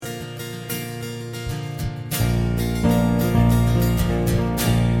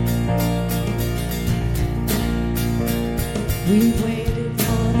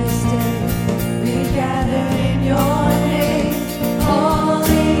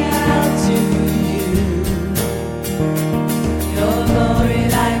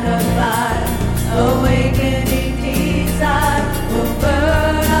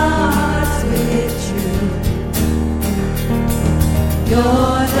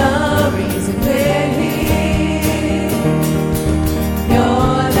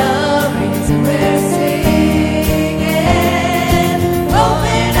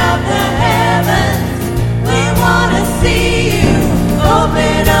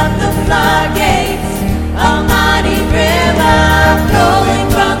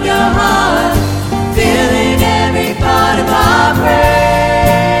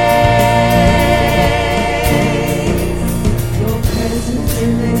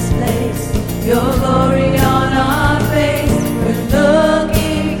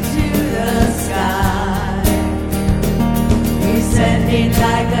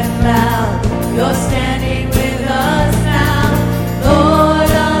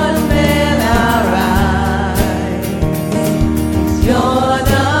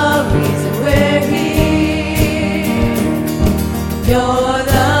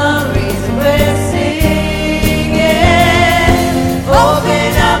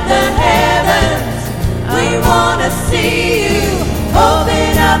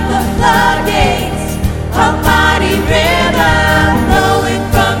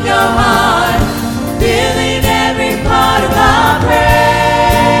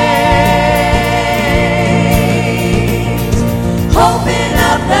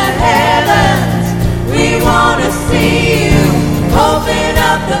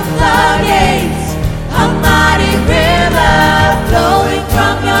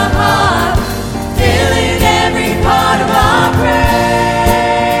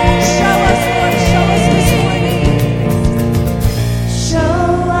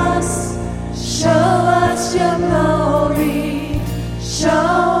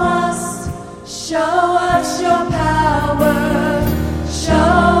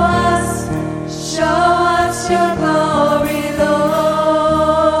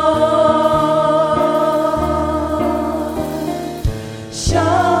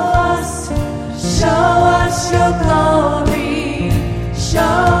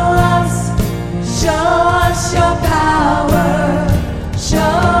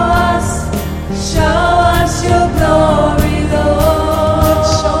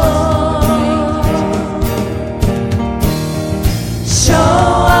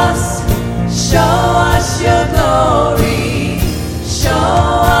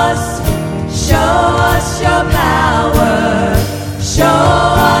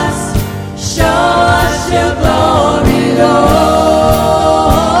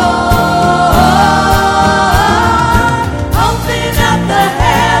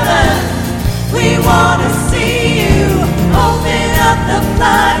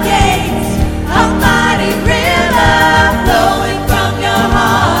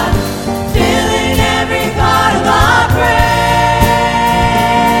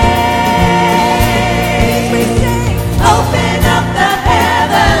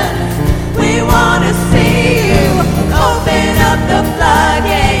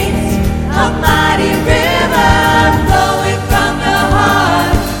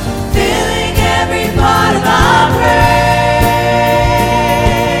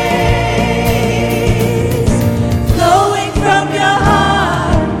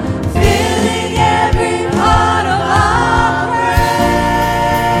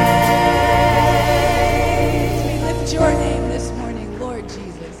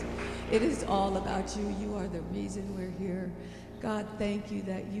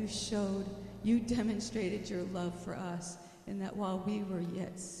Demonstrated your love for us, and that while we were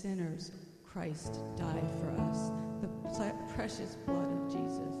yet sinners, Christ died for us. The precious blood of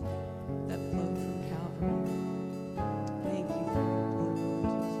Jesus that flowed from Calvary. Thank you for your blood,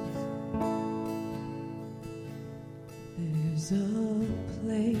 Lord Jesus. There's a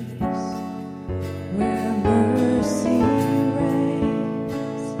place where mercy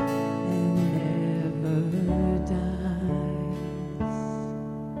reigns and never dies.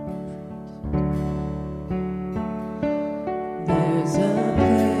 There's a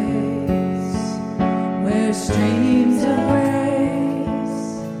place where streams of grace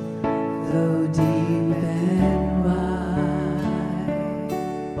flow deep and wide,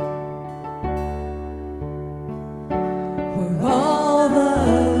 where all the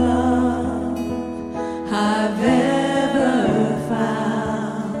love I've ever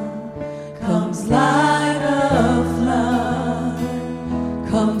found comes like a flood,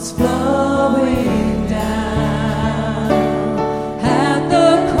 comes flowing down.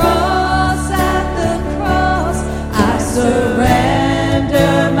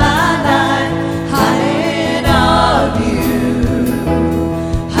 Surrender my life. I'm in awe of you.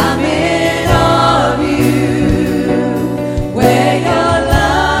 I'm in awe of you. Where your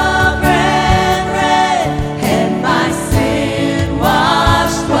love ran red and my sin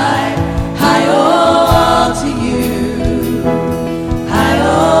washed white.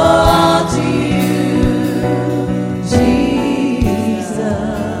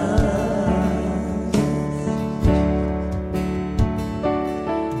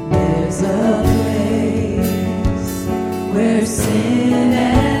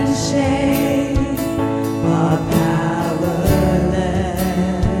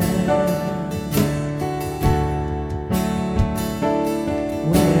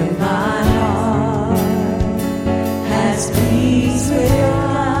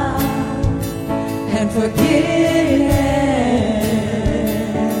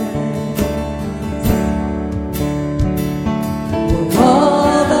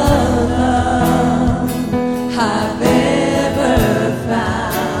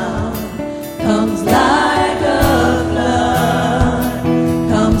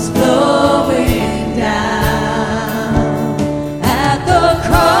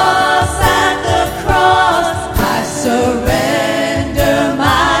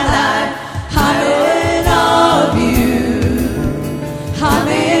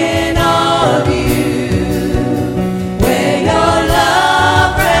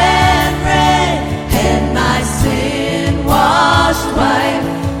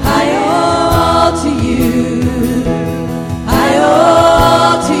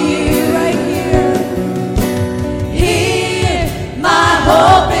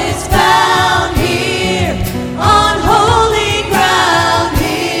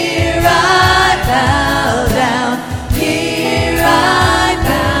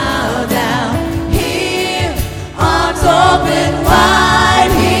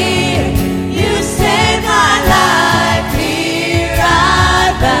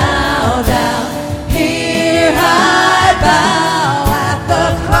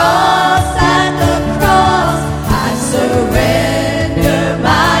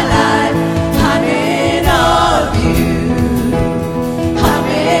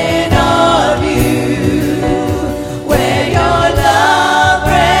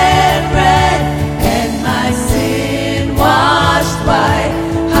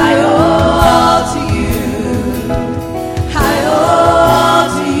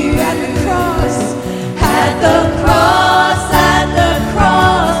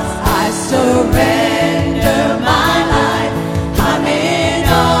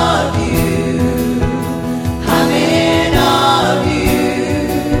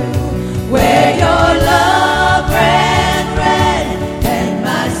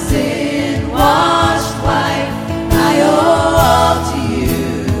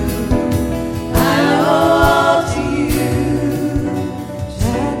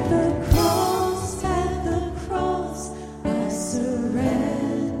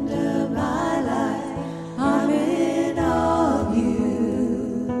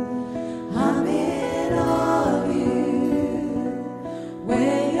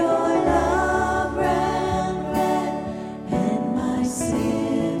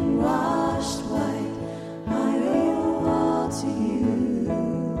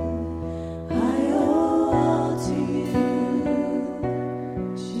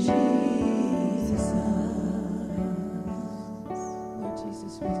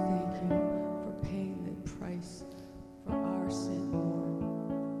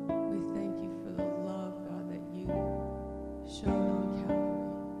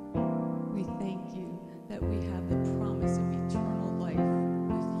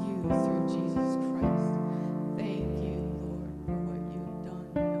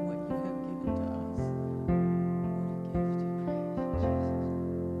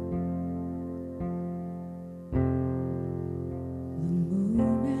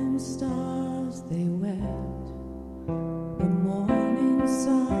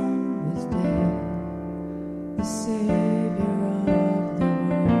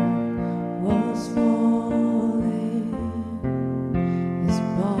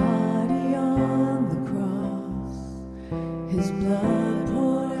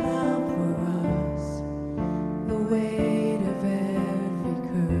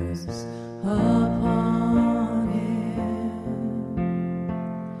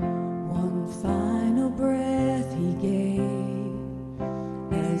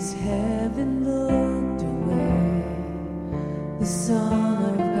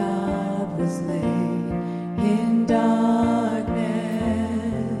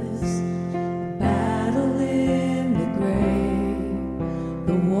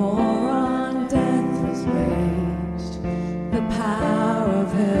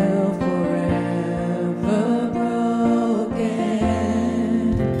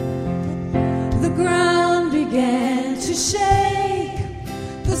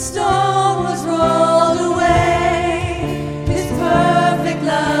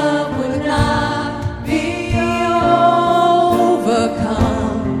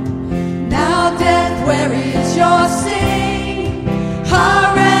 Where is your sting?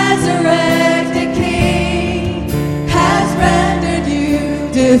 Our resurrection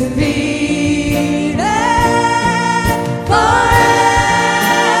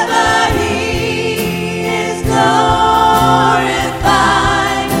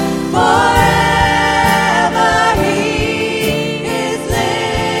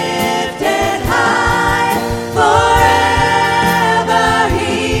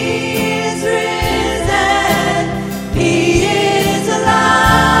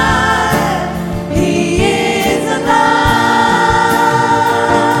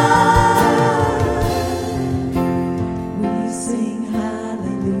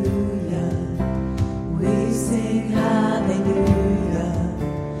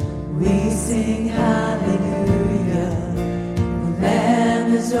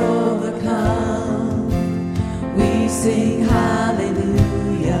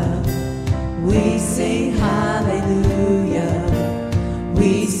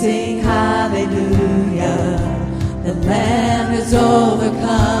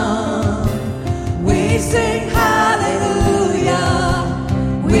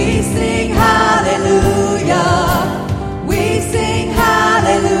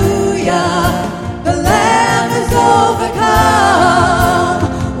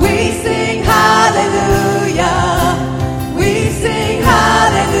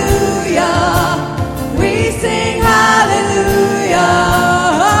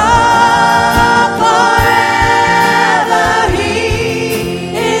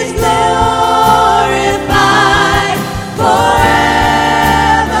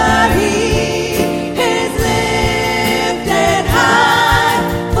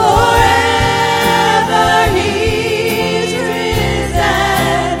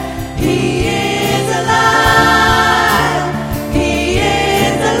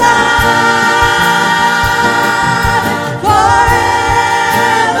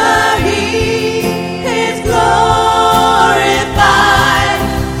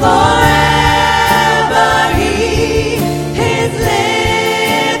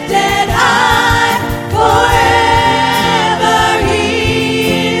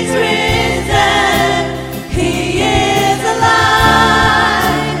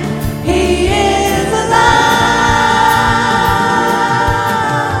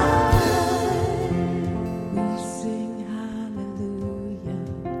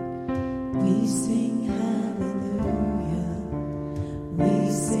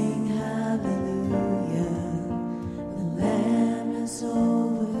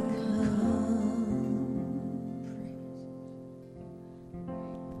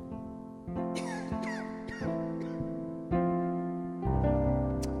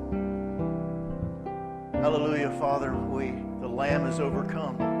Hallelujah, Father. The Lamb has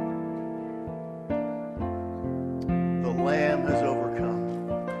overcome. The Lamb has overcome.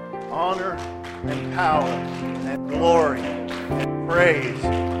 Honor and power and glory and praise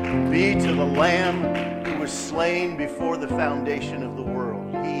be to the Lamb who was slain before the foundation of the world.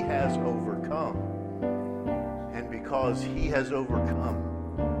 He has overcome. And because he has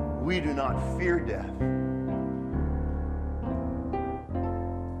overcome, we do not fear death.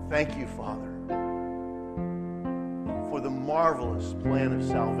 Thank you, Father, for the marvelous plan of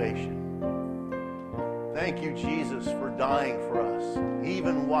salvation. Thank you, Jesus, for dying for us.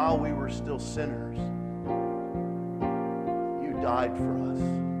 Even while we were still sinners, you died for us.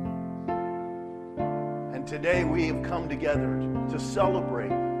 And today we have come together to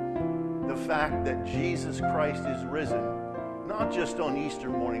celebrate the fact that Jesus Christ is risen, not just on Easter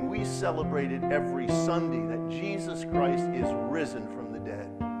morning. We celebrate it every Sunday that Jesus Christ is risen from the dead.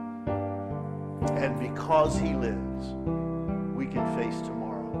 And because he lives, we can face tomorrow.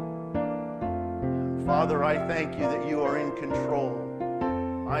 Father, I thank you that you are in control.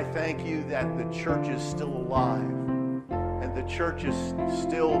 I thank you that the church is still alive and the church is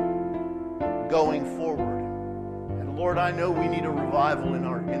still going forward. And Lord, I know we need a revival in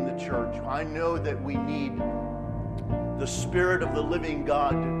the church. I know that we need the Spirit of the living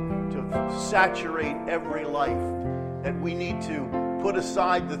God to saturate every life, that we need to put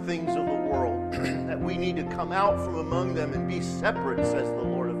aside the things of the world, that we need to come out from among them and be separate, says the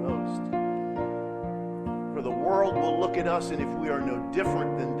Lord of hosts. For the world will look at us, and if we are no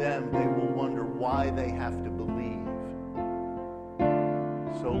different than them, they will wonder why they have to believe.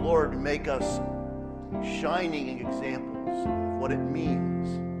 So Lord, make us shining examples of what it means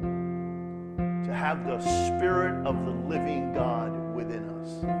to have the Spirit of the living God within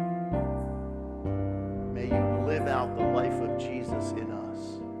us. May you live out the life of Jesus in us.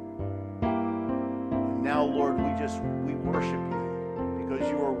 And now, Lord, we worship you because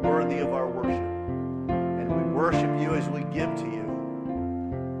you are worthy of our worship. And we worship you as we give to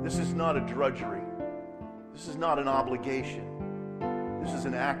you. This is not a drudgery. This is not an obligation. This is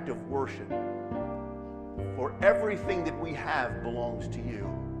an act of worship. For everything that we have belongs to you.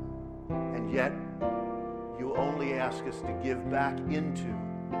 And yet, you only ask us to give back into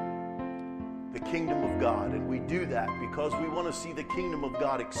the kingdom of God. And we do that because we want to see the kingdom of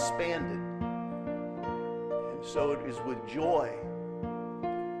God expanded. And so it is with joy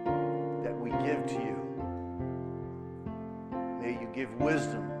that we give to you. May you give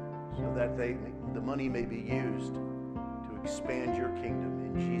wisdom so that the money may be used to expand your kingdom.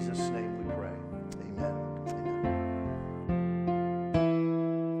 In Jesus' name we pray. Amen.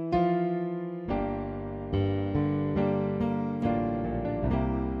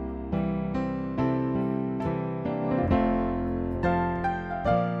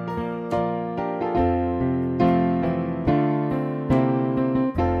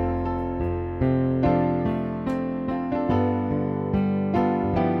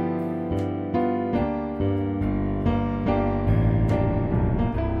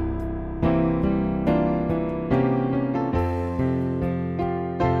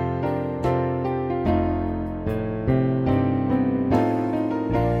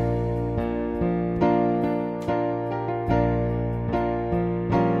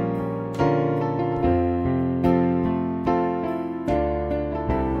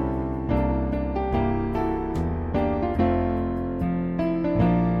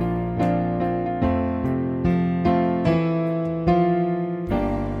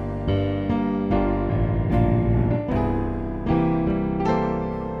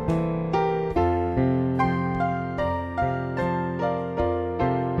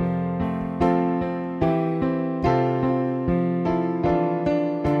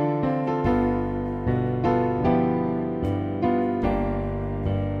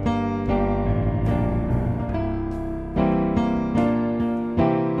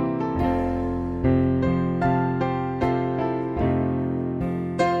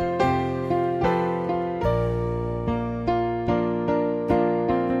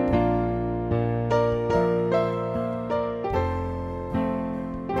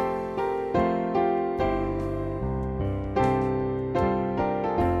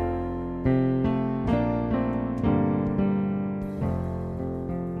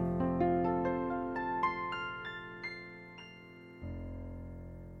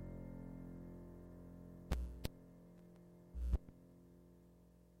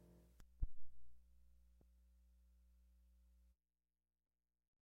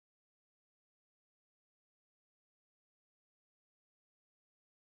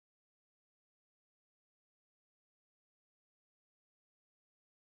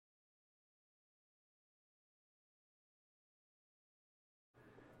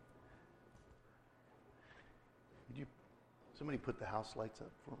 Somebody put the house lights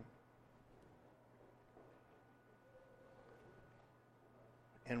up for me.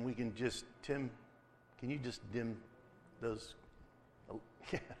 And we can just, Tim, can you just dim those? Oh,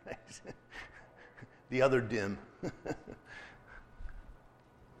 yeah, thanks. The other dim.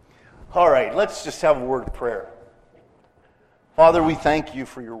 All right, let's just have a word of prayer. Father, we thank you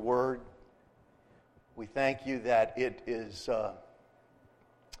for your word. We thank you that it is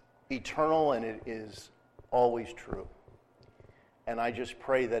eternal and it is always true. And I just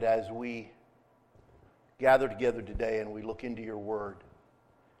pray that as we gather together today and we look into your word,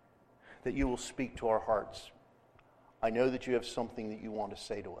 that you will speak to our hearts. I know that you have something that you want to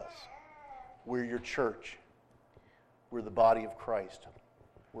say to us. We're your church. We're the body of Christ.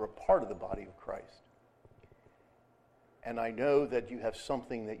 We're a part of the body of Christ. And I know that you have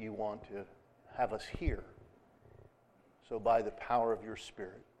something that you want to have us hear. So by the power of your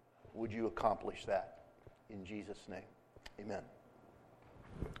Spirit, would you accomplish that? In Jesus' name, amen.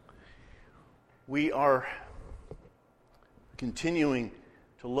 We are continuing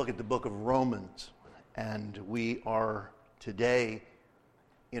to look at the book of Romans, and we are today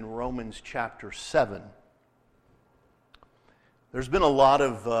in Romans chapter 7. There's been a lot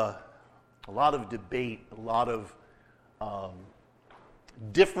of debate, a lot of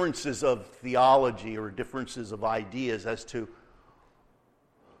differences of theology or differences of ideas as to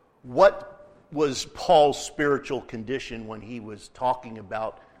what was Paul's spiritual condition when he was talking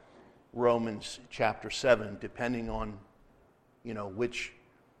about Romans chapter 7, depending on, which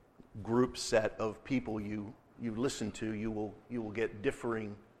group set of people you listen to, you will get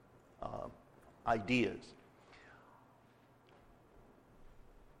differing ideas.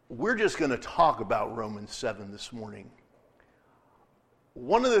 We're just going to talk about Romans 7 this morning.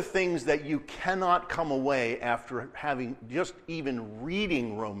 One of the things that you cannot come away after having just even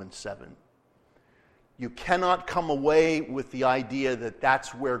reading Romans 7, you cannot come away with the idea that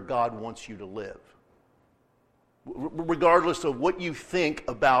that's where God wants you to live. regardless of what you think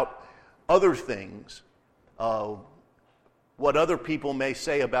about other things, what other people may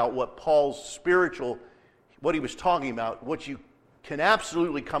say about what Paul's spiritual, what he was talking about, what you can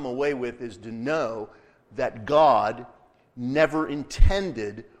absolutely come away with is to know that God never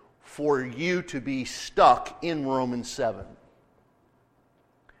intended for you to be stuck in Romans 7.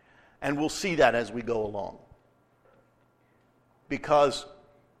 And we'll see that as we go along. Because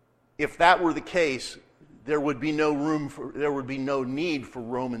if that were the case, there would be no need for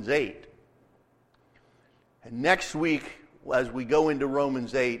Romans 8. And next week, as we go into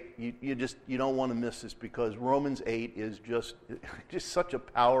Romans 8, you don't want to miss this, because Romans 8 is just such a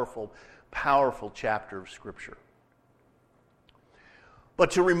powerful, powerful chapter of Scripture.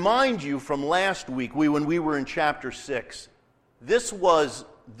 But to remind you from last week, when we were in chapter 6, this was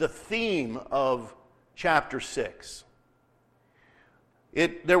the theme of chapter 6.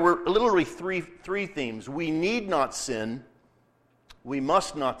 There were literally three themes. We need not sin, we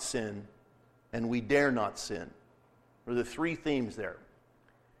must not sin, and we dare not sin. Are the three themes there.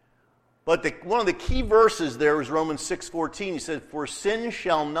 But one of the key verses there is Romans 6:14. He says, "For sin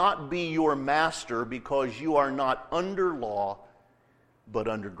shall not be your master, because you are not under law, but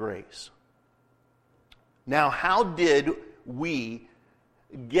under grace." Now, how did we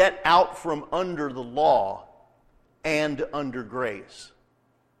get out from under the law and under grace?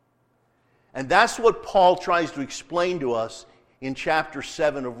 And that's what Paul tries to explain to us in chapter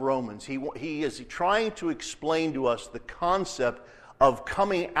 7 of Romans. He is trying to explain to us the concept of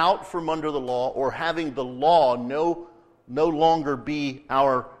coming out from under the law, or having the law no longer be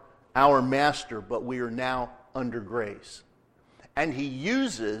our master, but we are now under grace. And he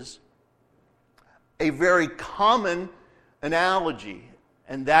uses a very common analogy,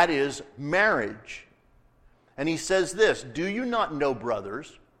 and that is marriage. And he says this, "Do you not know,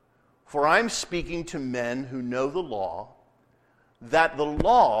 brothers, for I'm speaking to men who know the law, that the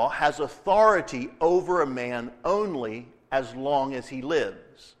law has authority over a man only as long as he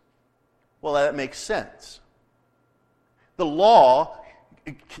lives." Well, that makes sense. The law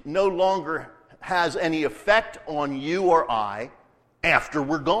no longer has any effect on you or I after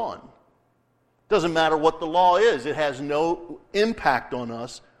we're gone. Doesn't matter what the law is, it has no impact on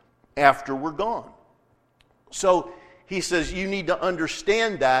us after we're gone. So he says you need to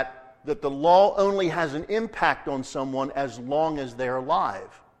understand that the law only has an impact on someone as long as they're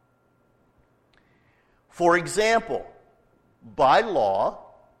alive. For example, by law,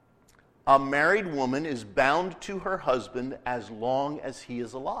 a married woman is bound to her husband as long as he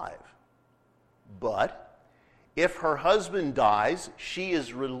is alive. But if her husband dies, she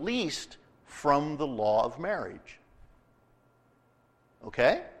is released from the law of marriage.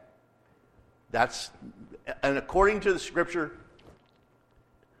 Okay? And according to the Scripture,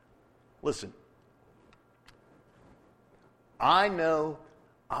 listen, I know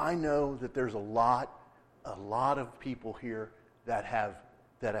that there's a lot of people here that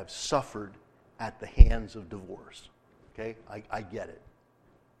have suffered at the hands of divorce. Okay? I get it.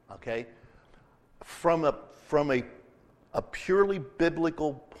 Okay? From a purely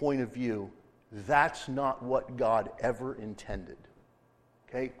biblical point of view, that's not what God ever intended.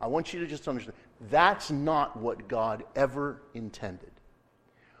 Okay? I want you to just understand, that's not what God ever intended.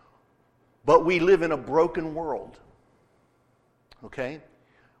 But we live in a broken world. Okay?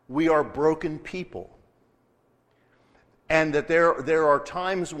 We are broken people. And that there are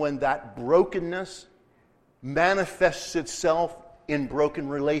times when that brokenness manifests itself in broken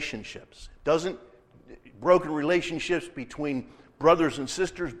relationships. Broken relationships between brothers and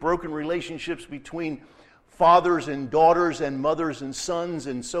sisters, broken relationships between fathers and daughters and mothers and sons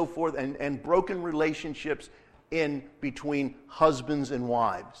and so forth, and broken relationships in between husbands and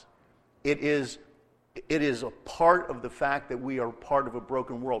wives. It is a part of the fact that we are part of a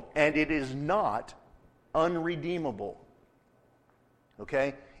broken world, and it is not unredeemable.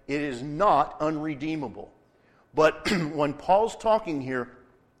 Okay? It is not unredeemable. But when Paul's talking here,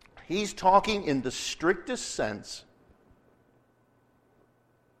 he's talking in the strictest sense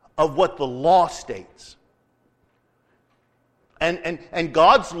of what the law states. And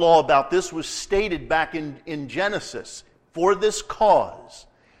God's law about this was stated back in Genesis. "For this cause,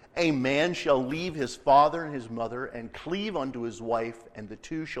 a man shall leave his father and his mother and cleave unto his wife, and the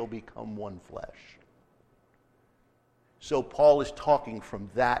two shall become one flesh." So Paul is talking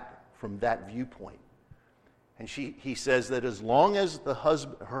from that viewpoint. And he says that as long as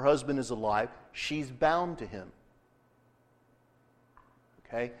her husband is alive, she's bound to him.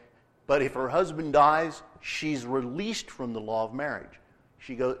 Okay? But if her husband dies, she's released from the law of marriage.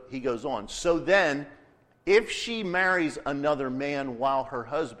 He goes on. So then, If she marries another man while her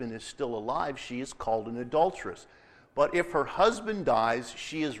husband is still alive, she is called an adulteress. But if her husband dies,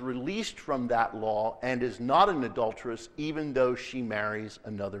 she is released from that law and is not an adulteress, even though she marries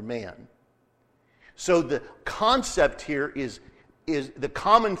another man. So the concept here is the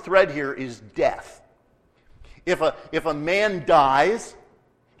common thread here is death. If a man dies,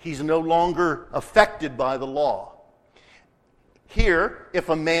 he's no longer affected by the law. Here, if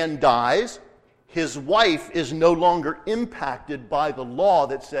a man dies, his wife is no longer impacted by the law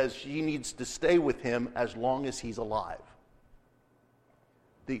that says she needs to stay with him as long as he's alive.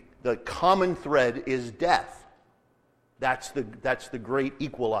 The common thread is death. That's the great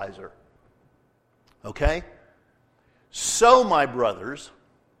equalizer. Okay? So, my brothers,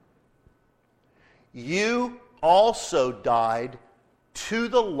 you also died to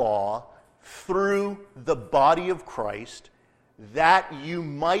the law through the body of Christ, that you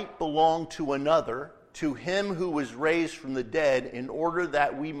might belong to another, to him who was raised from the dead, in order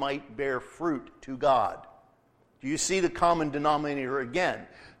that we might bear fruit to God. Do you see the common denominator again?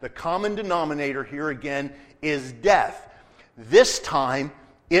 The common denominator here again is death. This time,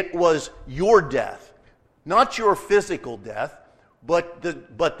 it was your death. Not your physical death, but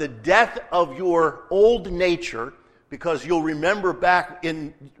the death of your old nature, because you'll remember back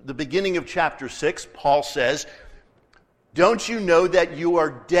in the beginning of chapter 6, Paul says, don't you know that you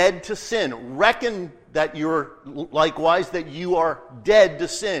are dead to sin? Reckon that you're likewise that you are dead to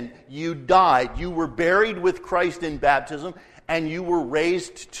sin. You died. You were buried with Christ in baptism, and you were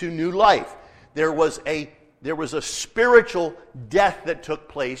raised to new life. There was a spiritual death that took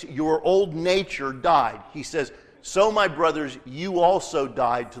place. Your old nature died. He says, so my brothers, you also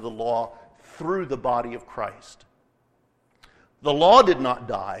died to the law through the body of Christ. The law did not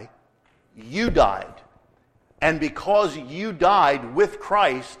die. You died. And because you died with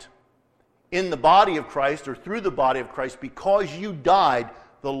Christ in the body of Christ, or through the body of Christ, because you died,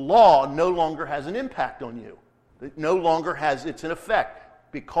 the law no longer has an impact on you. It no longer has its an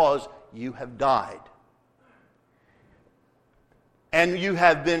effect because you have died. And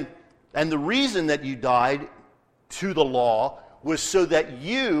the reason that you died to the law was so that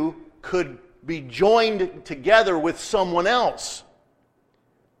you could be joined together with someone else.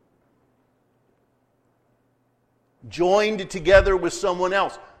 Joined together with someone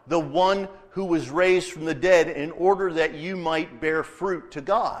else, the one who was raised from the dead, in order that you might bear fruit to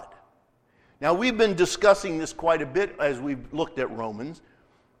God. Now, we've been discussing this quite a bit as we've looked at Romans,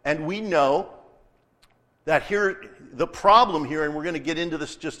 and we know that here, the problem here, and we're going to get into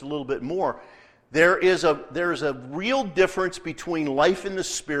this just a little bit more, there's a real difference between life in the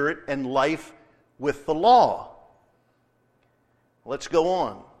Spirit and life with the law. Let's go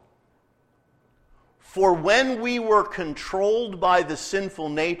on. For when we were controlled by the sinful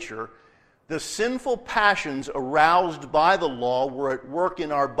nature, the sinful passions aroused by the law were at work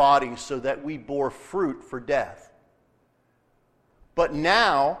in our bodies, so that we bore fruit for death. But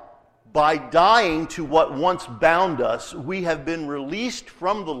now, by dying to what once bound us, we have been released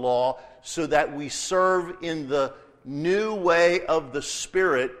from the law, so that we serve in the new way of the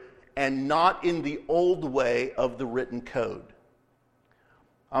Spirit and not in the old way of the written code.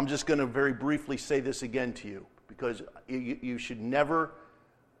 I'm just going to very briefly say this again to you, because you should never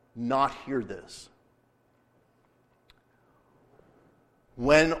not hear this.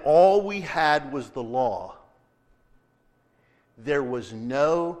 When all we had was the law, there was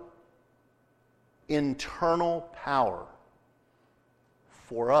no internal power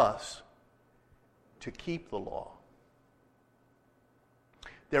for us to keep the law.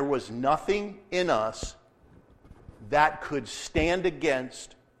 There was nothing in us that could stand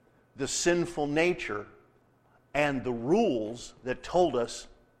against the sinful nature and the rules that told us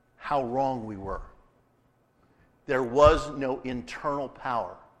how wrong we were. There was no internal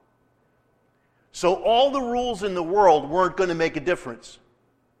power. So all the rules in the world weren't going to make a difference.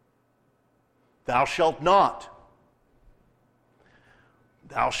 Thou shalt not.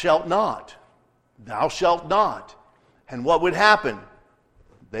 Thou shalt not. Thou shalt not. And what would happen?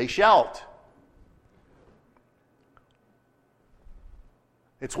 They shalt.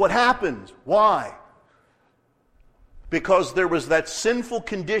 It's what happens. Why? Because there was that sinful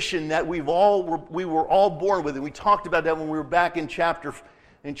condition that we were all born with. And we talked about that when we were back in chapter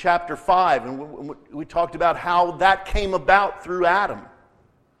 5. And we talked about how that came about through Adam.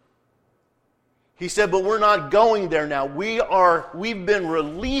 He said, but we're not going there now. We've been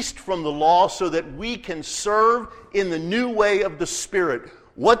released from the law so that we can serve in the new way of the Spirit.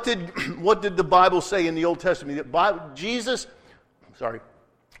 What did the Bible say in the Old Testament?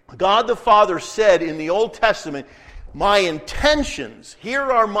 God the Father said in the Old Testament, My intentions, here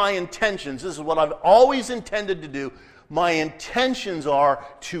are my intentions. This is what I've always intended to do. My intentions are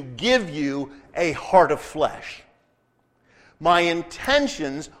to give you a heart of flesh. My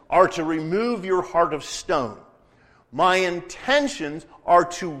intentions are to remove your heart of stone. My intentions are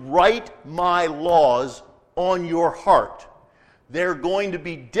to write my laws on your heart. They're going to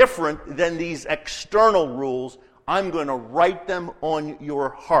be different than these external rules. I'm going to write them on your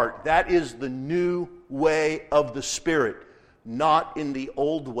heart. That is the new way of the Spirit, not in the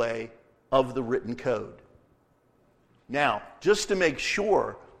old way of the written code. Now, just to make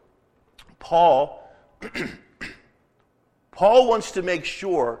sure, Paul wants to make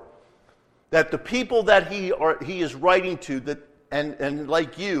sure that the people that he is writing to, and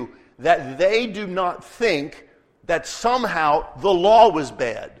like you, that they do not think that somehow the law was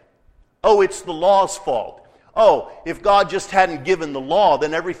bad. Oh, it's the law's fault. Oh, if God just hadn't given the law,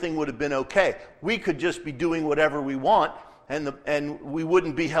 then everything would have been okay. We could just be doing whatever we want, and we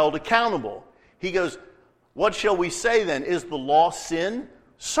wouldn't be held accountable. He goes, what shall we say then? Is the law sin?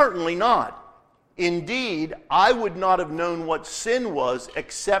 Certainly not. Indeed, I would not have known what sin was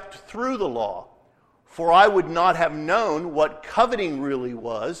except through the law. For I would not have known what coveting really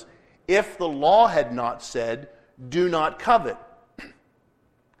was if the law had not said, do not covet.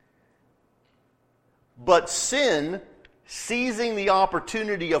 But sin, seizing the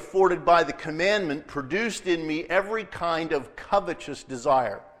opportunity afforded by the commandment, produced in me every kind of covetous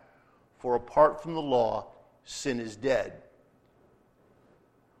desire. For apart from the law, sin is dead.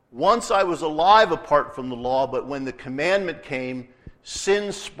 Once I was alive apart from the law, but when the commandment came,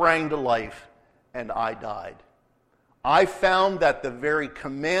 sin sprang to life, and I died. I found that the very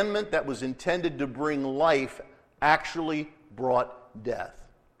commandment that was intended to bring life actually brought death.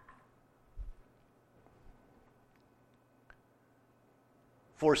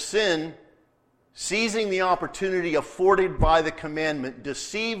 For sin, seizing the opportunity afforded by the commandment,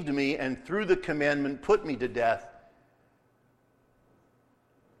 deceived me, and through the commandment put me to death.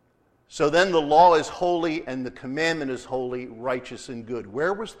 So then the law is holy and the commandment is holy, righteous, and good.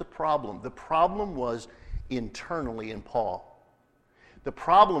 Where was the problem? The problem was internally in Paul. The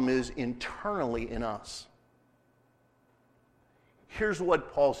problem is internally in us. Here's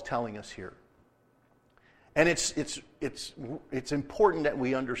what Paul's telling us here. And it's important that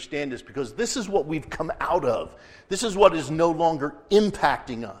we understand this, because this is what we've come out of. This is what is no longer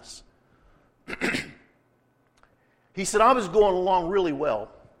impacting us. He said, I was going along really well.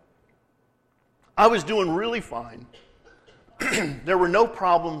 I was doing really fine. There were no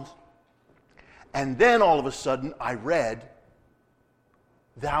problems. And then all of a sudden I read,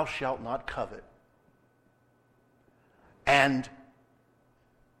 thou shalt not covet. And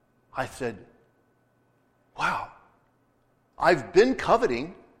I said, wow, I've been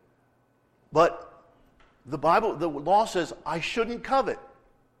coveting, but the law says I shouldn't covet.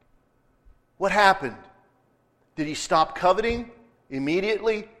 What happened? Did he stop coveting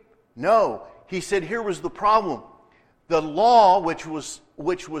immediately? No. He said here was the problem. The law, which was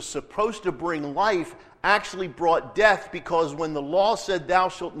supposed to bring life, actually brought death, because when the law said thou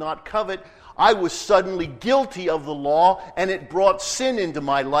shalt not covet, I was suddenly guilty of the law, and it brought sin into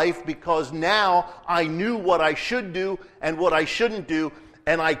my life, because now I knew what I should do and what I shouldn't do,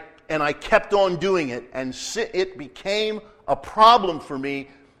 and I kept on doing it, and it became a problem for me.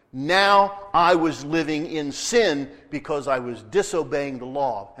 Now I was living in sin because I was disobeying the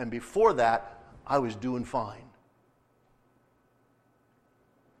law, and before that I was doing fine.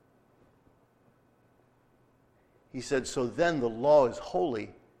 He said, so then the law is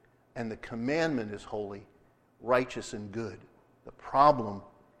holy and the commandment is holy, righteous and good. The problem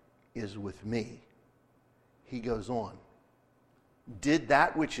is with me. He goes on. Did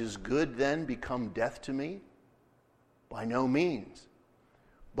that which is good then become death to me? By no means.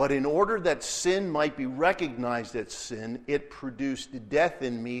 But in order that sin might be recognized as sin, it produced death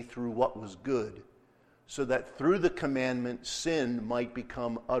in me through what was good, so that through the commandment sin might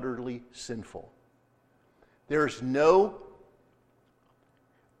become utterly sinful.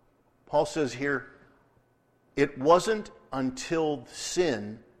 Paul says here, it wasn't until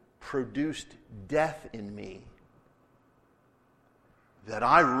sin produced death in me that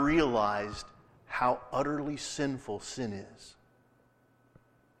I realized how utterly sinful sin is.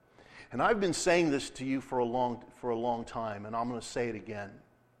 And I've been saying this to you for a long time, and I'm going to say it again.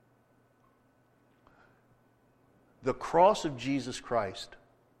 The cross of Jesus Christ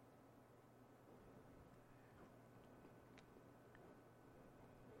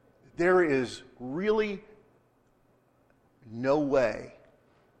there is really no way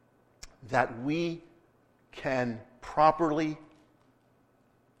that we can properly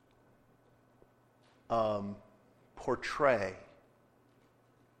portray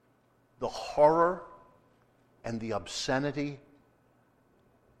the horror and the obscenity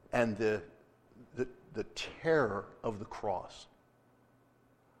and the terror of the cross.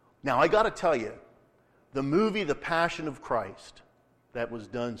 Now, I got to tell you, the movie The Passion of Christ that was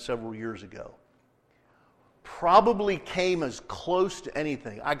done several years ago probably came as close to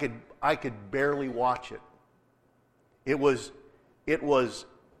anything. I could barely watch it. It was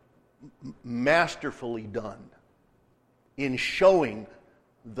masterfully done in showing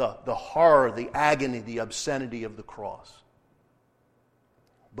the horror, the agony, the obscenity of the cross.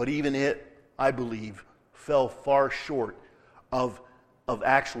 But even it, I believe, fell far short of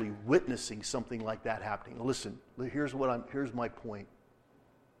actually witnessing something like that happening. Listen, here's my point.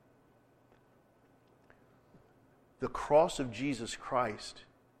 The cross of Jesus Christ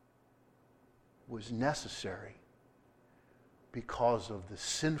was necessary because of the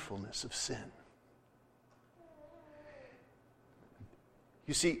sinfulness of sin.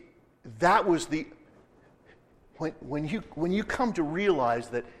 You see, that was when you come to realize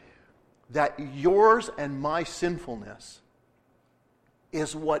that yours and my sinfulness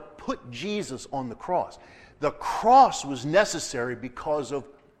is what put Jesus on the cross. The cross was necessary because of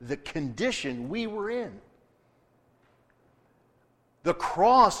the condition we were in. The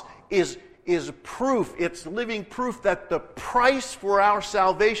cross is proof, it's living proof that the price for our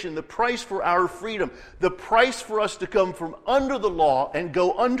salvation, the price for our freedom, the price for us to come from under the law and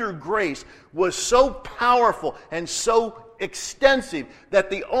go under grace was so powerful and so extensive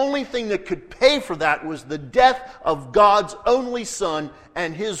that the only thing that could pay for that was the death of God's only Son,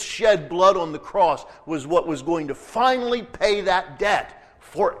 and His shed blood on the cross was what was going to finally pay that debt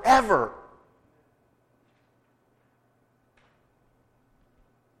forever.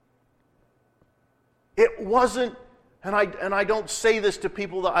 It wasn't, and I don't say this to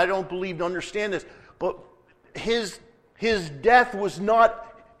people that I don't believe to understand this, but his death was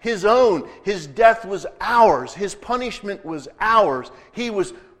not His own. His death was ours. His punishment was ours. He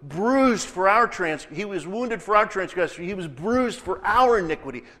was bruised for our He was wounded for our transgression. He was bruised for our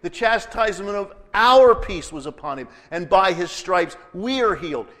iniquity. The chastisement of our peace was upon Him, and by His stripes we are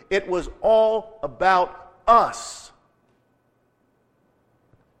healed. It was all about us.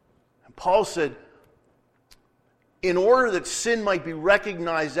 And Paul said, in order that sin might be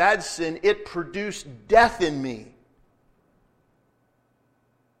recognized as sin, it produced death in me.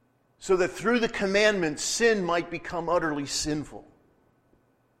 So that through the commandments, sin might become utterly sinful.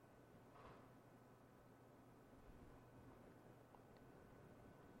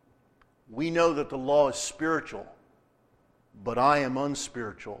 We know that the law is spiritual, but I am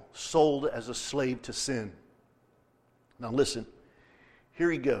unspiritual, sold as a slave to sin. Now listen, here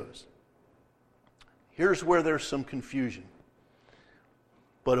he goes. Here's where there's some confusion.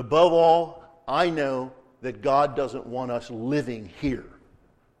 But above all, I know that God doesn't want us living here.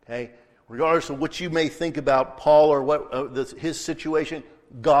 Okay? Regardless of what you may think about Paul or his situation,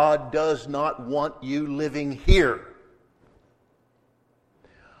 God does not want you living here.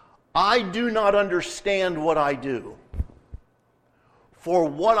 I do not understand what I do. For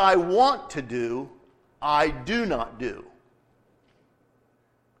what I want to do, I do not do.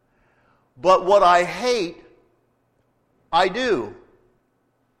 But what I hate, I do.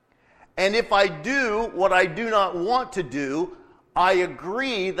 And if I do what I do not want to do, I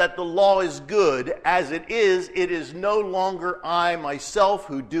agree that the law is good. As it is no longer I myself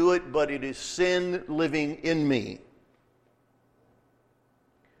who do it, but it is sin living in me.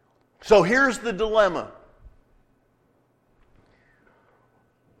 So here's the dilemma.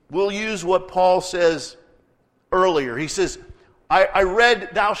 We'll use what Paul says earlier. He says, I read,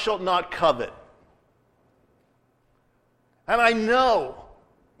 thou shalt not covet. And I know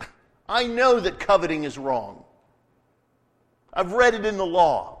that coveting is wrong. I've read it in the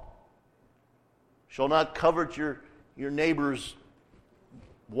law. Shall not covet your neighbor's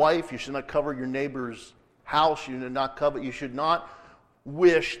wife. You should not covet your neighbor's house. You should not covet. You should not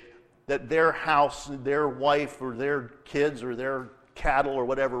wish that their house, their wife, or their kids, or their cattle, or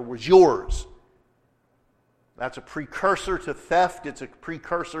whatever, was yours. That's a precursor to theft. It's a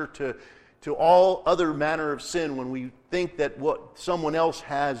precursor to all other manner of sin when we think that what someone else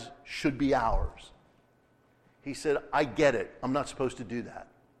has should be ours. He said, I get it. I'm not supposed to do that.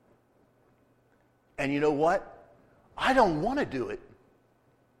 And you know what? I don't want to do it.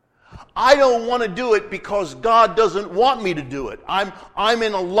 I don't want to do it because God doesn't want me to do it. I'm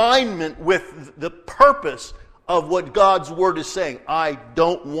in alignment with the purpose of what God's Word is saying. I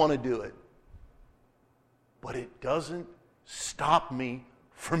don't want to do it. But it doesn't stop me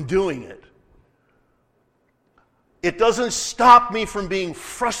from doing it. It doesn't stop me from being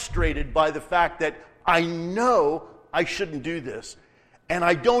frustrated by the fact that I know I shouldn't do this, and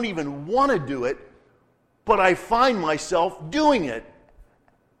I don't even want to do it, but I find myself doing it.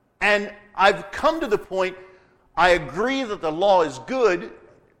 And I've come to the point, I agree that the law is good.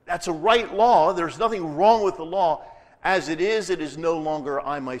 That's a right law. There's nothing wrong with the law. As it is no longer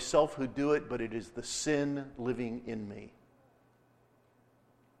I myself who do it, but it is the sin living in me.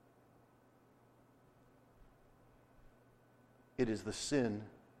 It is the sin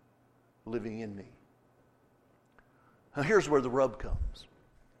living in me. Now here's where the rub comes.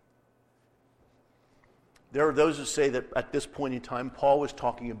 There are those who say that at this point in time, Paul was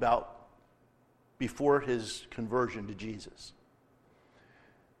talking about before his conversion to Jesus.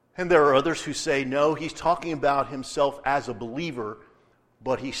 And there are others who say, no, he's talking about himself as a believer,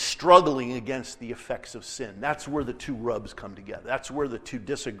 but he's struggling against the effects of sin. That's where the two rubs come together. That's where the two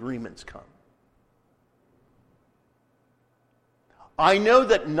disagreements come. I know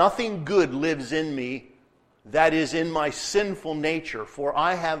that nothing good lives in me, that is in my sinful nature, for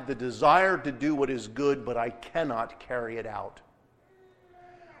I have the desire to do what is good, but I cannot carry it out.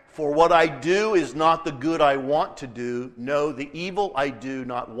 For what I do is not the good I want to do. No, the evil I do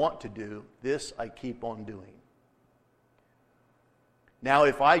not want to do, this I keep on doing. Now,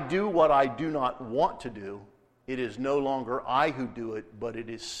 if I do what I do not want to do, it is no longer I who do it, but it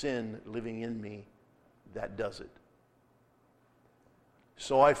is sin living in me that does it.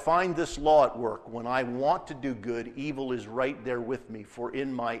 So I find this law at work. When I want to do good, evil is right there with me. For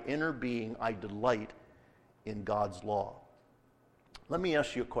in my inner being, I delight in God's law. Let me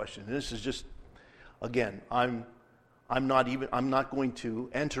ask you a question. This is just, again, I'm not going to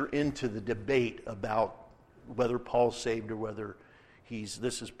enter into the debate about whether Paul's saved or whether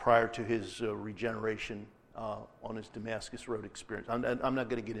this is prior to his regeneration on his Damascus Road experience. I'm not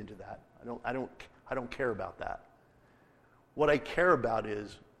going to get into that. I don't care about that. What I care about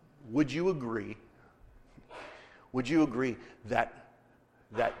is, would you agree that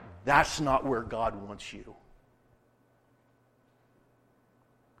that's not where God wants you?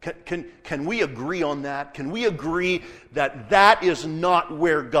 Can we agree on that? Can we agree that that is not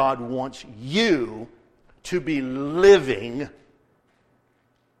where God wants you to be living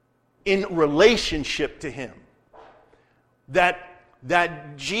in relationship to Him?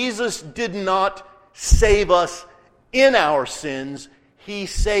 That Jesus did not save us in our sins, He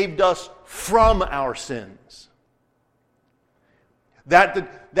saved us from our sins.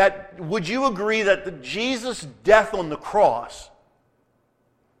 That would you agree that Jesus' death on the cross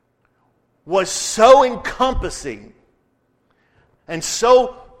was so encompassing and so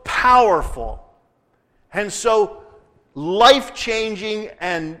powerful and so life-changing,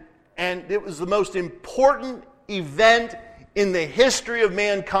 and it was the most important event in the history of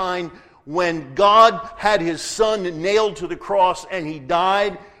mankind when God had His Son nailed to the cross and He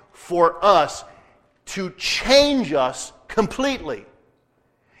died for us to change us completely?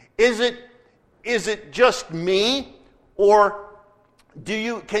 Is it just me, or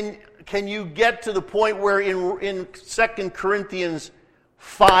can you get to the point where in 2 Corinthians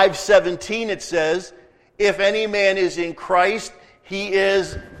 5:17 it says, if any man is in Christ, he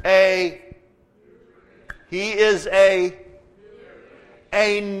is a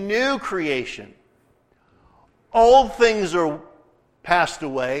new creation. Old things are passed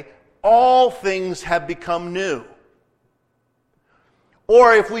away. All things have become new.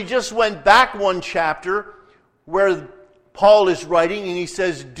 Or if we just went back one chapter where Paul is writing and he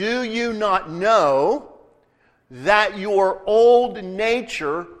says, do you not know that your old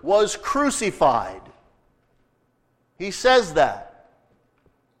nature was crucified? He says that.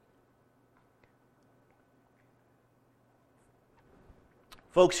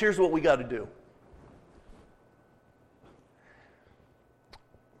 Folks, here's what we got to do.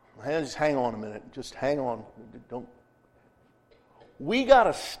 Just hang on a minute. Just hang on. We got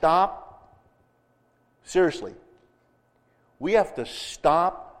to stop. Seriously. We have to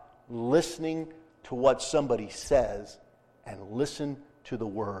stop listening to what somebody says and listen to the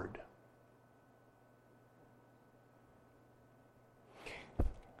Word.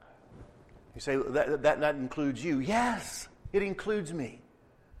 You say, that includes you. Yes, it includes me.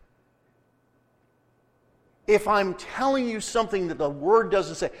 If I'm telling you something that the Word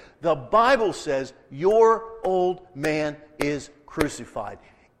doesn't say, the Bible says your old man is crucified.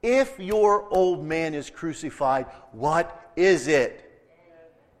 If your old man is crucified, what is it?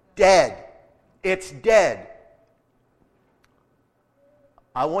 Dead. It's dead.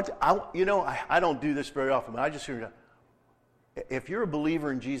 I don't do this very often, but I just hear, if you're a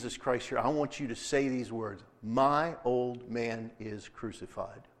believer in Jesus Christ here, I want you to say these words. My old man is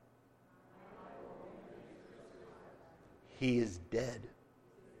crucified. He is dead.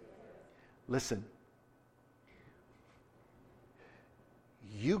 Listen,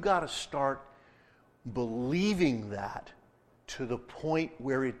 You got to start believing that to the point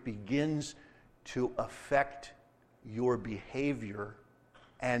where it begins to affect your behavior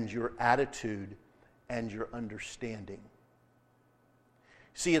and your attitude and your understanding.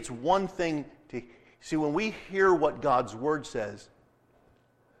 See, it's one thing to... See, when we hear what God's Word says,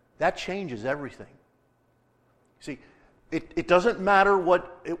 that changes everything. See, it doesn't matter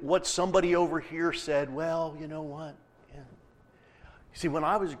what somebody over here said. Well, you know what? Yeah. See, when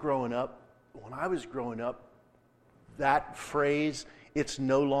I was growing up, that phrase, "It's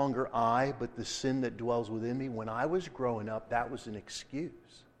no longer I, but the sin that dwells within me," when I was growing up, that was an excuse.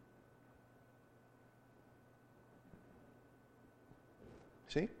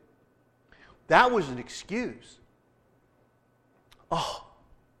 See? That was an excuse. Oh,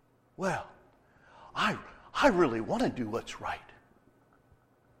 well, I really want to do what's right.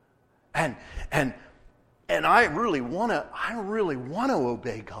 And I really want to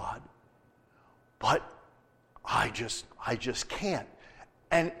obey God. But I just can't.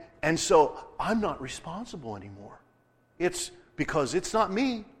 And so I'm not responsible anymore. It's because it's not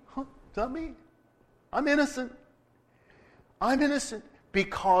me. It's not me. I'm innocent. I'm innocent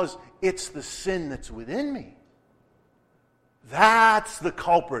because it's the sin that's within me. That's the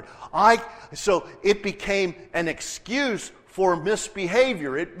culprit. So it became an excuse for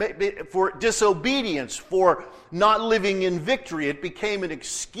misbehavior, for disobedience, for not living in victory. It became an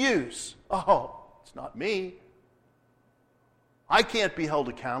excuse. Oh, it's not me. I can't be held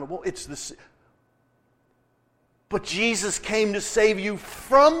accountable. It's the. But Jesus came to save you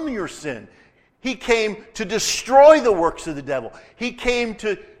from your sin. He came to destroy the works of the devil. He came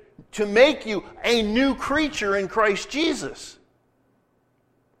to make you a new creature in Christ Jesus.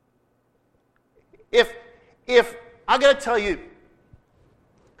 If I got to tell you,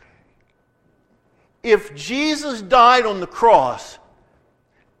 if Jesus died on the cross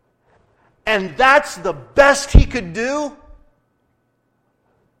and that's the best he could do,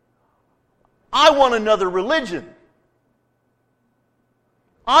 I want another religion.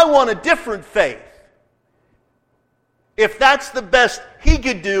 I want a different faith. If that's the best he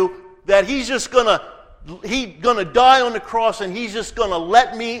could do, that he's gonna die on the cross and he's just gonna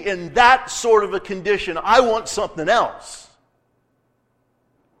let me in that sort of a condition, I want something else.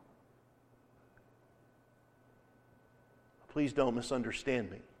 Please don't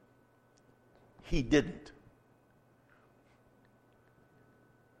misunderstand me. He didn't.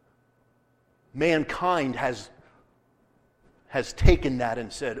 Mankind has taken that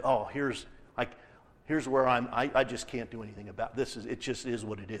and said, "Oh, here's where I just can't do anything about this. It just is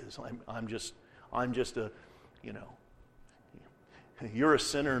what it is. I'm just a, you're a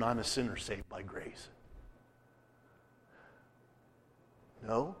sinner and I'm a sinner saved by grace."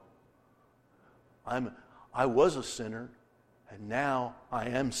 No, I was a sinner and now I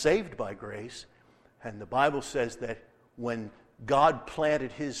am saved by grace, and the Bible says that when God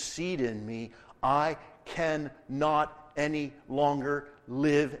planted His seed in me, I cannot any longer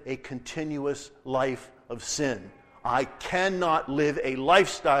live a continuous life of sin. I cannot live a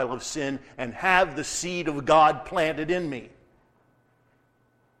lifestyle of sin and have the seed of God planted in me.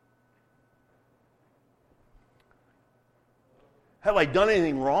 Have I done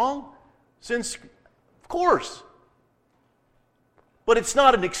anything wrong? Of course. But it's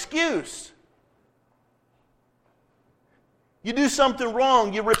not an excuse. You do something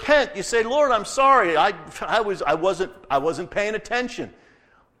wrong, you repent, you say, "Lord, I'm sorry. I wasn't paying attention.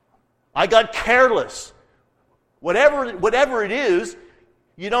 I got careless." Whatever it is,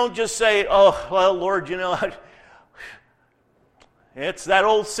 you don't just say, "Oh, well, Lord, it's that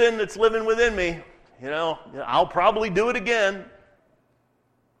old sin that's living within me. I'll probably do it again."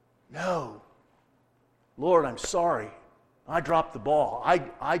 No. "Lord, I'm sorry. I dropped the ball. I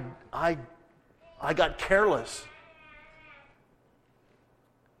got careless."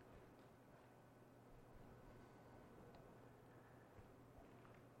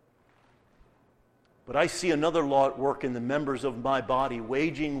 But I see another law at work in the members of my body,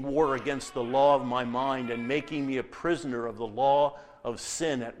 waging war against the law of my mind and making me a prisoner of the law of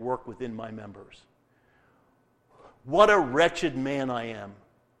sin at work within my members. What a wretched man I am.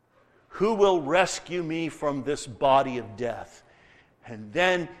 Who will rescue me from this body of death? And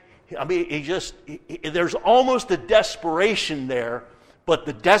then, there's almost a desperation there, but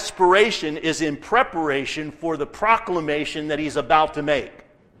the desperation is in preparation for the proclamation that he's about to make.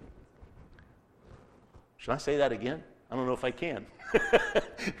 Should I say that again? I don't know if I can.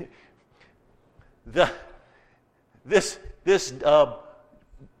 This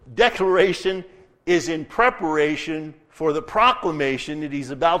declaration is in preparation for the proclamation that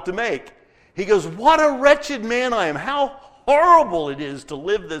he's about to make. He goes, "What a wretched man I am. How horrible it is to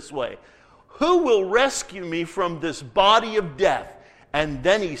live this way. Who will rescue me from this body of death? And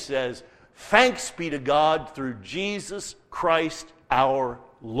then he says, thanks be to God through Jesus Christ our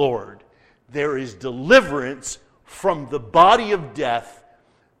Lord. There is deliverance from the body of death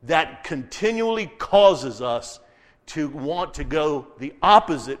that continually causes us to want to go the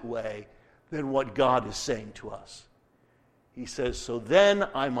opposite way than what God is saying to us. He says, so then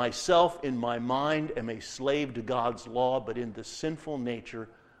I myself in my mind am a slave to God's law, but in the sinful nature,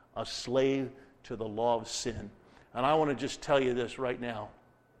 a slave to the law of sin. And I want to just tell you this right now.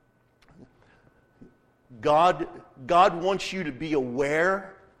 God wants you to be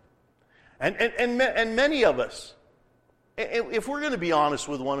aware, and many of us, if we're going to be honest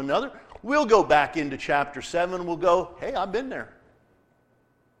with one another, we'll go back into chapter 7 and we'll go, hey, I've been there.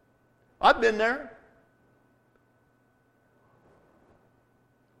 I've been there.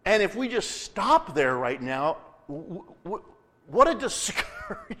 And if we just stop there right now, what a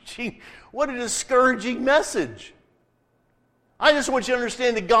discouraging message. I just want you to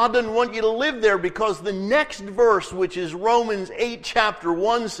understand that God doesn't want you to live there, because the next verse, which is Romans 8, chapter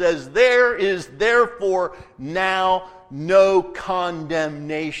 1, says, there is therefore now no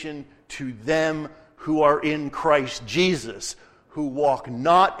condemnation to them who are in Christ Jesus, who walk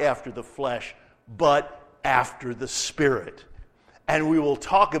not after the flesh, but after the Spirit. And we will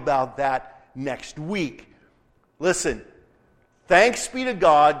talk about that next week. Listen, thanks be to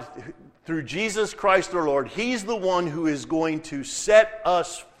God through Jesus Christ our Lord. He's the one who is going to set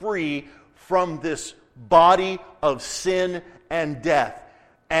us free from this body of sin and death.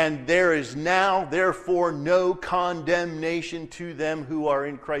 And there is now, therefore, no condemnation to them who are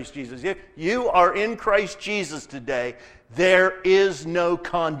in Christ Jesus. If you are in Christ Jesus today, there is no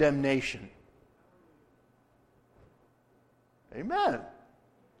condemnation. Amen.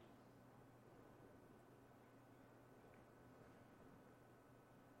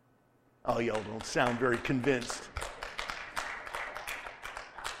 Oh, y'all don't sound very convinced.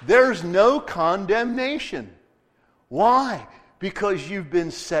 There's no condemnation. Why? Because you've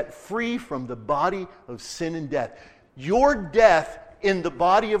been set free from the body of sin and death. Your death in the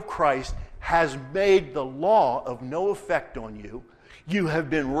body of Christ has made the law of no effect on you. You have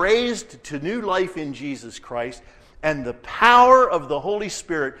been raised to new life in Jesus Christ, and the power of the Holy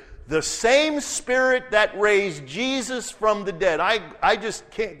Spirit, the same Spirit that raised Jesus from the dead. I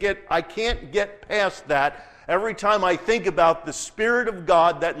can't get past that. Every time I think about the Spirit of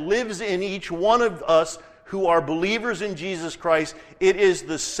God that lives in each one of us who are believers in Jesus Christ, it is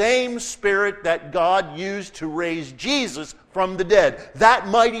the same Spirit that God used to raise Jesus from the dead. That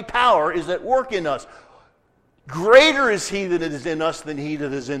mighty power is at work in us. Greater is He that is in us than he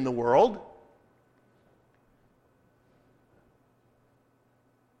that is in the world.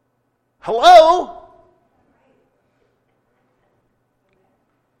 Hello?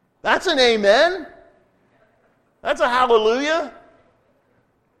 That's an amen. That's a hallelujah.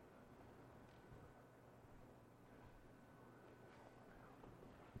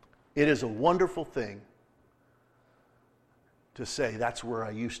 It is a wonderful thing to say, that's where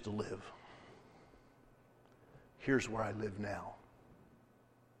I used to live. Here's where I live now.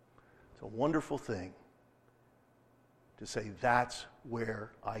 It's a wonderful thing to say, that's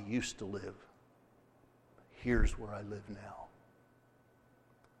where I used to live. Here's where I live now.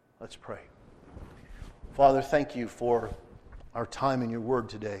 Let's pray. Father, thank you for our time in your word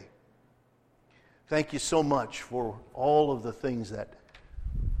today. Thank you so much for all of the things that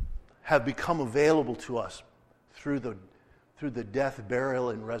have become available to us through the death,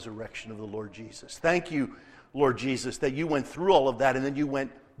 burial, and resurrection of the Lord Jesus. Thank you, Lord Jesus, that you went through all of that and then you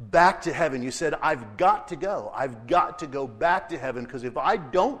went back to heaven. You said, I've got to go. I've got to go back to heaven, because if I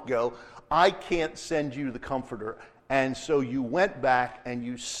don't go, I can't send you the Comforter. And so you went back and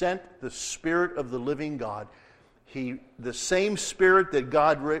you sent the Spirit of the living God. The same Spirit that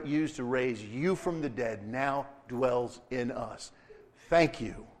God used to raise you from the dead now dwells in us. Thank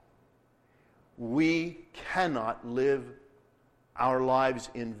you. We cannot live our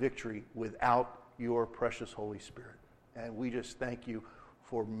lives in victory without your precious Holy Spirit. And we just thank you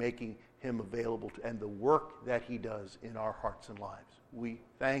for making him available and the work that he does in our hearts and lives. We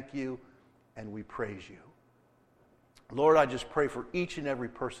thank you and we praise you. Lord, I just pray for each and every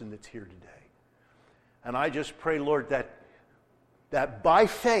person that's here today. And I just pray, Lord, that by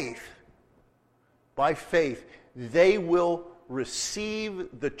faith, they will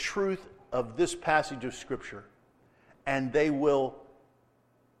receive the truth of this passage of Scripture, and they will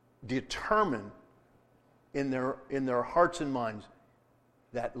determine in their hearts and minds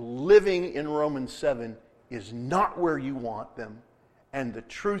that living in Romans 7 is not where you want them, and the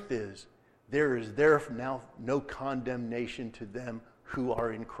truth is there is there now no condemnation to them who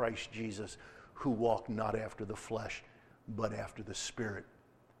are in Christ Jesus, who walk not after the flesh, but after the Spirit.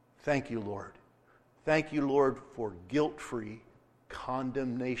 Thank you, Lord. Thank you, Lord, for guilt-free,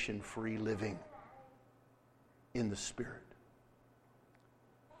 condemnation-free living in the Spirit.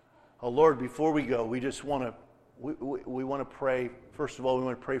 Oh, Lord, before we go, we just want to we want to pray. First of all, we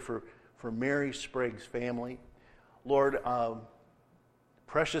want to pray for Mary Sprague's family. Lord,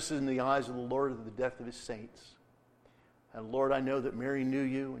 precious in the eyes of the Lord are the death of his saints. And Lord, I know that Mary knew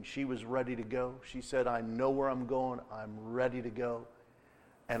you and she was ready to go. She said, I know where I'm going. I'm ready to go.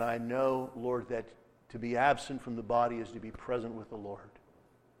 And I know, Lord, that to be absent from the body is to be present with the Lord.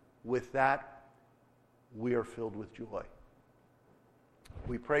 With that, we are filled with joy.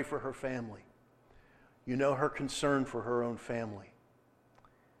 We pray for her family. You know her concern for her own family,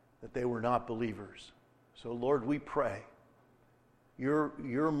 that they were not believers. So, Lord, we pray. Your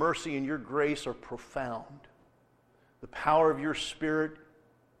mercy and your grace are profound. The power of your Spirit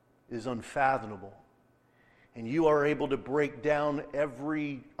is unfathomable. And you are able to break down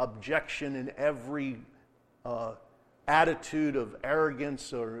every objection and every attitude of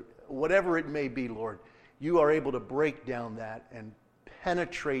arrogance or whatever it may be, Lord. You are able to break down that and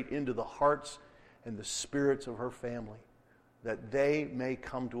penetrate into the hearts and the spirits of her family, that they may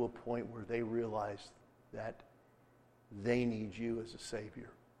come to a point where they realize that they need you as a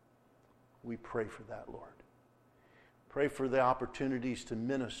Savior. We pray for that, Lord. Pray for the opportunities to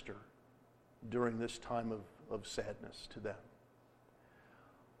minister during this time of sadness to them.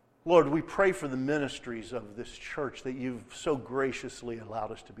 Lord, we pray for the ministries of this church that you've so graciously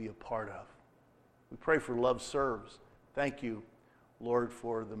allowed us to be a part of. We pray for Love Serves. Thank you, Lord,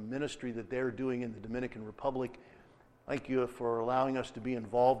 for the ministry that they're doing in the Dominican Republic. Thank you for allowing us to be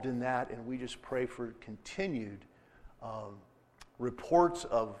involved in that, and we just pray for continued reports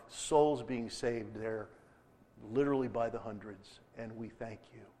of souls being saved there, literally by the hundreds, and we thank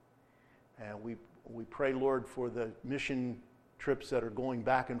you. And we pray, Lord, for the mission trips that are going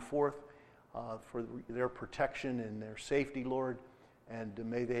back and forth, for their protection and their safety, Lord, and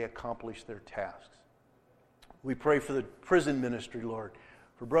may they accomplish their tasks. We pray for the prison ministry, Lord,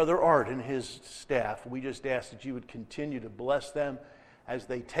 for Brother Art and his staff. We just ask that you would continue to bless them as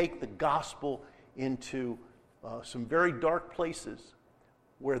they take the gospel into some very dark places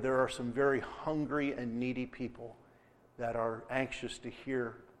where there are some very hungry and needy people that are anxious to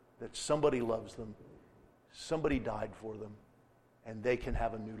hear that somebody loves them, somebody died for them, and they can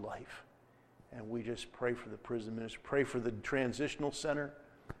have a new life. And we just pray for the prison ministry, pray for the transitional center,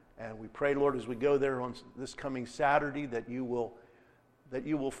 and we pray, Lord, as we go there on this coming Saturday, that you will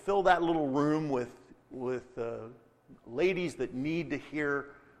fill that little room with ladies that need to hear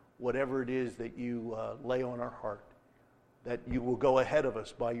whatever it is that you lay on our heart, that you will go ahead of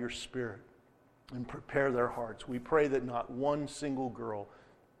us by your Spirit and prepare their hearts. We pray that not one single girl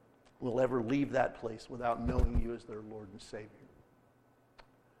will ever leave that place without knowing you as their Lord and Savior.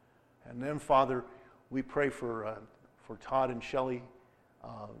 And then, Father, we pray for Todd and Shelley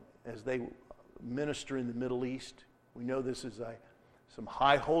as they minister in the Middle East. We know this is some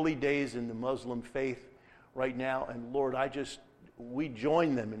high holy days in the Muslim faith right now, and Lord, we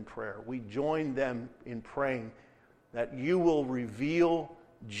join them in prayer. We join them in praying that you will reveal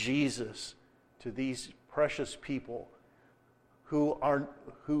Jesus to these precious people who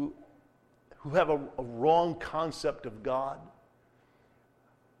have a wrong concept of God,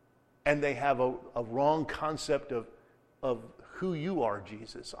 and they have a wrong concept of who you are,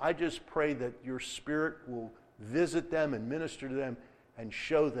 Jesus. I just pray that your Spirit will visit them and minister to them and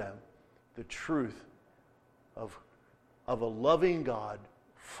show them the truth of a loving God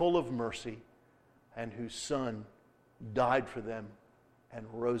full of mercy and whose Son died for them and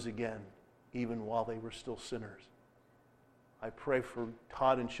rose again even while they were still sinners. I pray for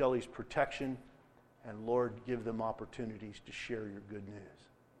Todd and Shelley's protection, and Lord, give them opportunities to share your good news.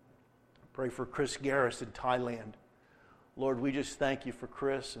 Pray for Chris Garris in Thailand. Lord, we just thank you for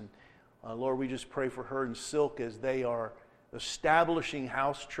Chris, and Lord, we just pray for her and Silk as they are establishing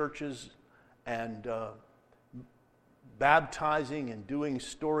house churches and baptizing and doing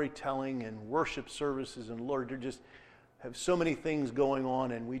storytelling and worship services. And Lord, they just have so many things going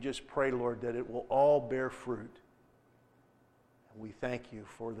on, and we just pray, Lord, that it will all bear fruit. And we thank you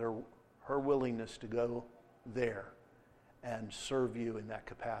for her willingness to go there and serve you in that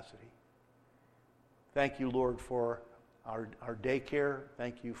capacity. Thank you, Lord, for our daycare.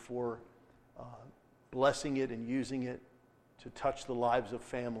 Thank you for blessing it and using it to touch the lives of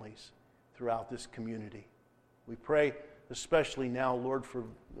families throughout this community. We pray especially now, Lord, for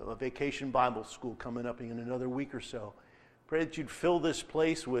a Vacation Bible School coming up in another week or so. Pray that you'd fill this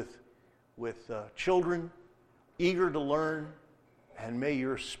place with with children eager to learn, and may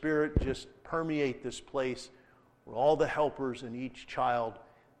your Spirit just permeate this place where all the helpers and each child,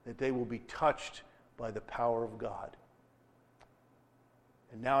 that they will be touched by the power of God.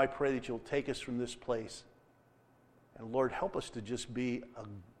 And now I pray that you'll take us from this place, and Lord, help us to just be a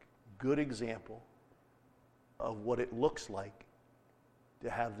good example of what it looks like to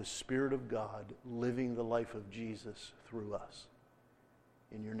have the Spirit of God living the life of Jesus through us.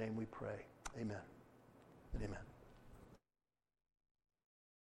 In your name we pray. Amen and amen.